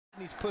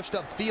He's pushed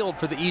upfield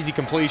for the easy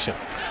completion.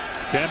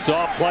 Kempt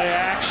off play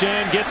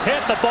action, gets hit,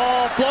 the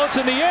ball floats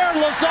in the air.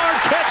 Lazard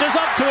catches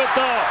up to it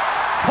though.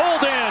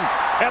 Pulled in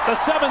at the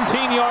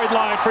 17-yard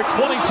line for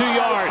 22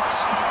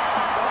 yards.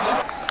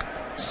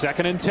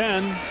 2nd and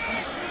 10.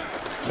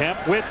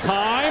 Kempt with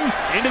time,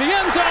 into the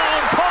end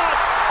zone,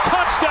 caught,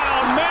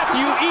 touchdown,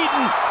 Matthew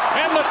Eaton,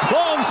 and the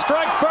Clones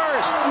strike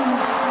first.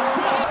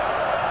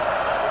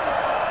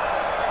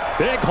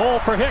 Big hole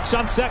for Hicks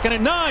on 2nd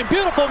and 9.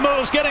 Beautiful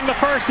moves, getting the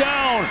first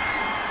down.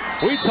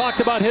 We talked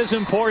about his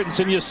importance,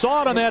 and you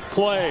saw it on that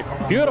play.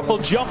 Beautiful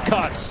jump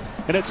cuts,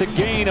 and it's a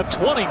gain of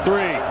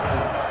 23.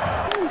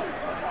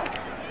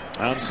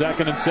 On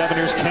 2nd and 7,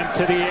 here's Kempt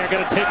to the air,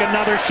 going to take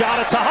another shot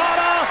at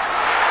Tejada.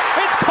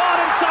 It's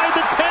caught inside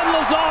the 10,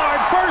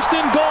 Lazard. 1st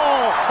and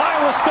goal,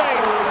 Iowa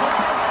State.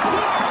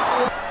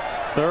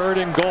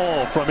 3rd and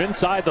goal from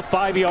inside the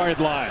 5-yard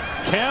line.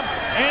 Kempt,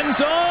 end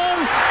zone,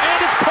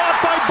 and it's caught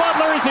by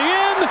Butler. Is he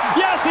in?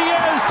 Yes, he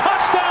is.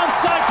 Touchdown,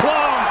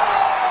 Cyclone.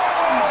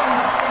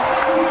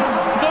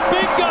 The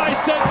big guy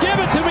said, give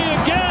it to me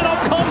again,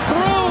 I'll come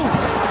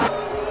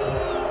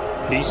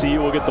through.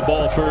 TCU will get the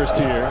ball first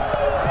here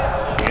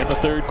in the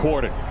 3rd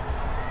quarter.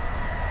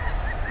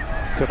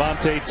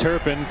 Devontae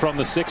Turpin from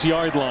the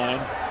 6-yard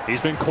line.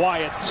 He's been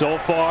quiet so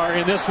far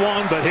in this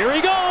one, but here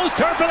he goes.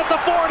 Turpin at the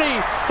 40.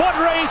 Foot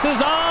race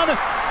is on,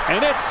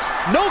 and it's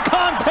no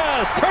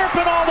contest.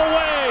 Turpin all the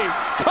way.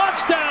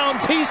 Touchdown,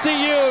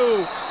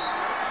 TCU.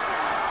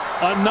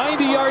 A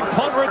 90-yard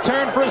punt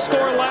return for a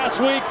score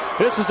last week.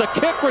 This is a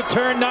kick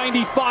return,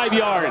 95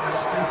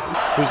 yards.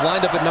 Who's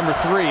lined up at number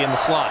 3 in the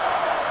slot.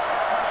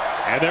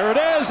 And there it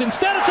is.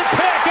 Instead, it's a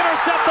pick.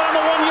 Intercepted on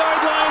the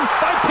 1-yard line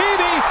by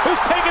Peavy, who's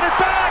taking it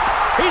back.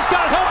 He's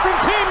got help from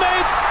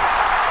teammates.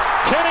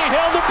 Kenny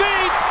Hill to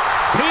beat.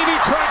 Peavy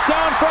tracked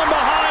down from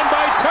behind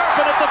by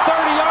Turpin at the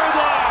 30-yard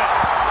line.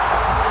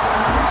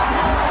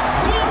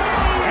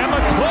 And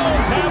the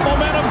Clones have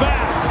momentum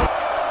back.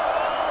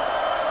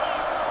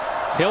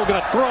 Hill going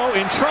to throw,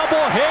 in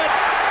trouble, hit,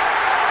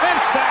 and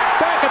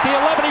sacked back at the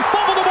 11. He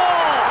fumbled the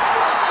ball.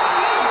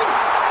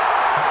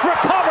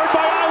 Recovered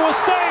by Iowa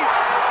State.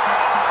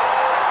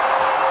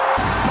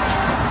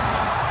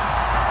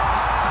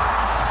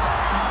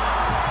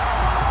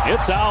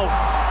 It's out.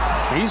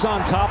 He's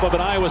on top of an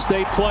Iowa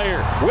State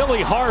player.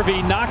 Willie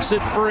Harvey knocks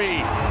it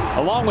free,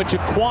 along with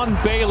Jaquan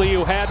Bailey,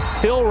 who had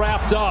Hill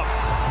wrapped up.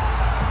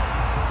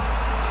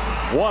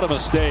 What a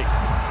mistake.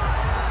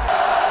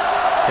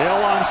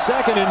 Hill on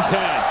 2nd and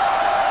 10.